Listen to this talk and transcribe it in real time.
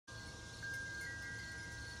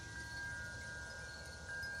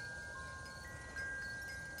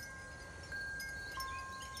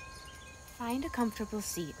Find a comfortable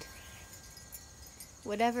seat,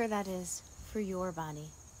 whatever that is for your body.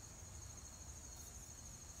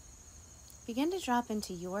 Begin to drop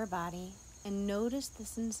into your body and notice the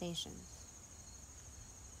sensations.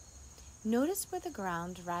 Notice where the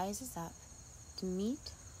ground rises up to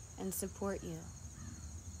meet and support you.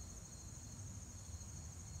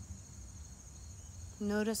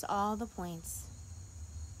 Notice all the points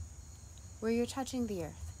where you're touching the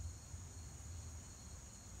earth.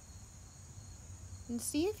 And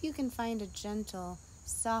see if you can find a gentle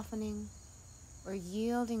softening or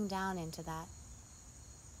yielding down into that,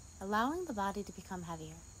 allowing the body to become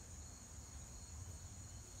heavier.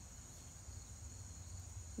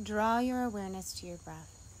 Draw your awareness to your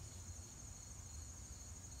breath.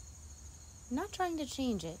 Not trying to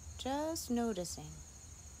change it, just noticing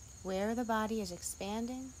where the body is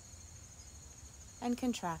expanding and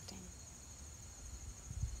contracting.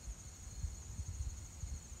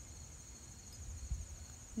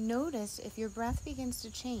 Notice if your breath begins to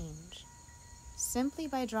change simply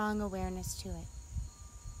by drawing awareness to it.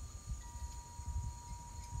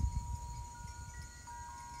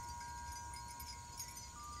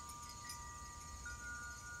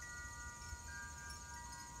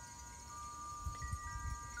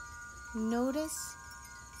 Notice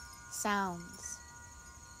sounds.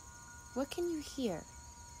 What can you hear?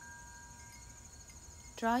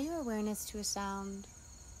 Draw your awareness to a sound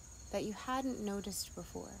that you hadn't noticed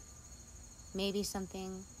before. Maybe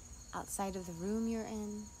something outside of the room you're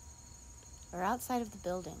in, or outside of the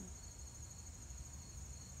building.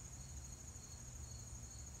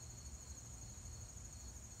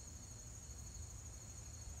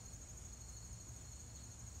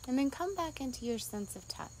 And then come back into your sense of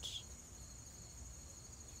touch.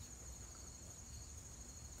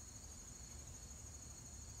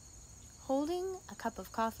 Holding a cup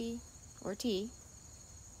of coffee or tea,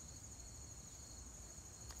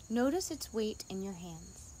 notice its weight in your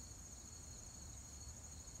hands.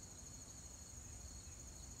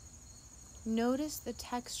 Notice the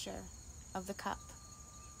texture of the cup.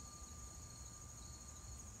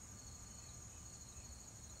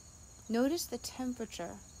 Notice the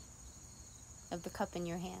temperature of the cup in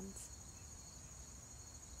your hands.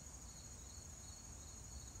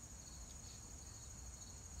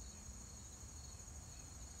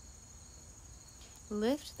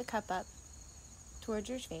 Lift the cup up towards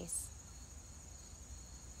your face.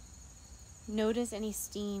 Notice any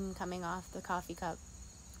steam coming off the coffee cup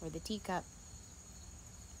or the teacup.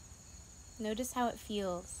 Notice how it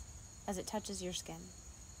feels as it touches your skin.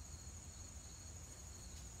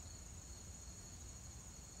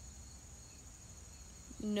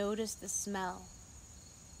 Notice the smell.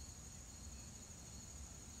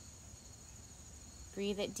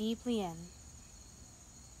 Breathe it deeply in.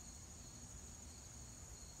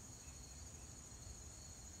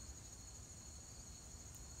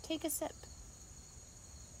 Take a sip.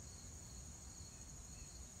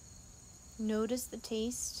 Notice the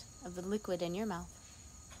taste of the liquid in your mouth.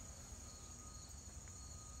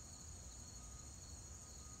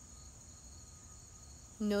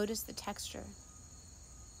 Notice the texture.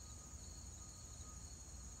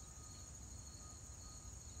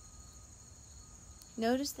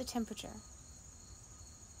 Notice the temperature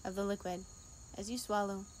of the liquid as you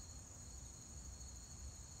swallow.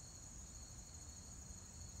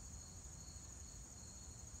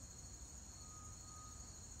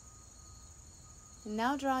 And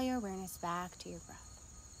now draw your awareness back to your breath.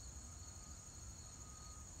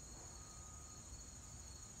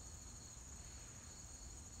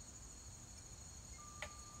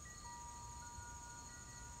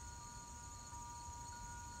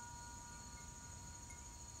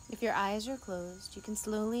 If your eyes are closed, you can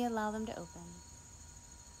slowly allow them to open.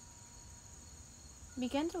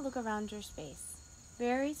 Begin to look around your space,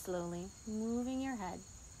 very slowly, moving your head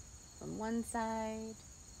from one side,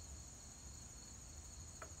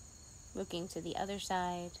 looking to the other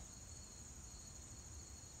side,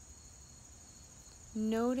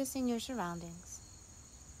 noticing your surroundings,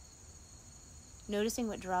 noticing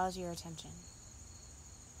what draws your attention,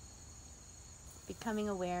 becoming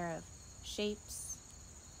aware of shapes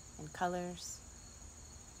and colors.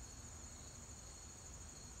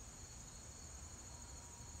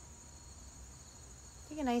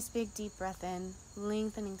 Take a nice big deep breath in,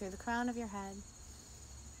 lengthening through the crown of your head,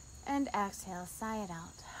 and exhale, sigh it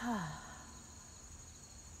out.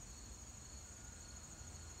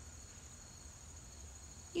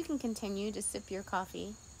 You can continue to sip your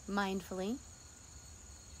coffee mindfully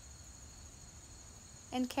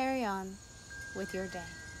and carry on with your day.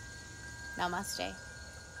 Namaste.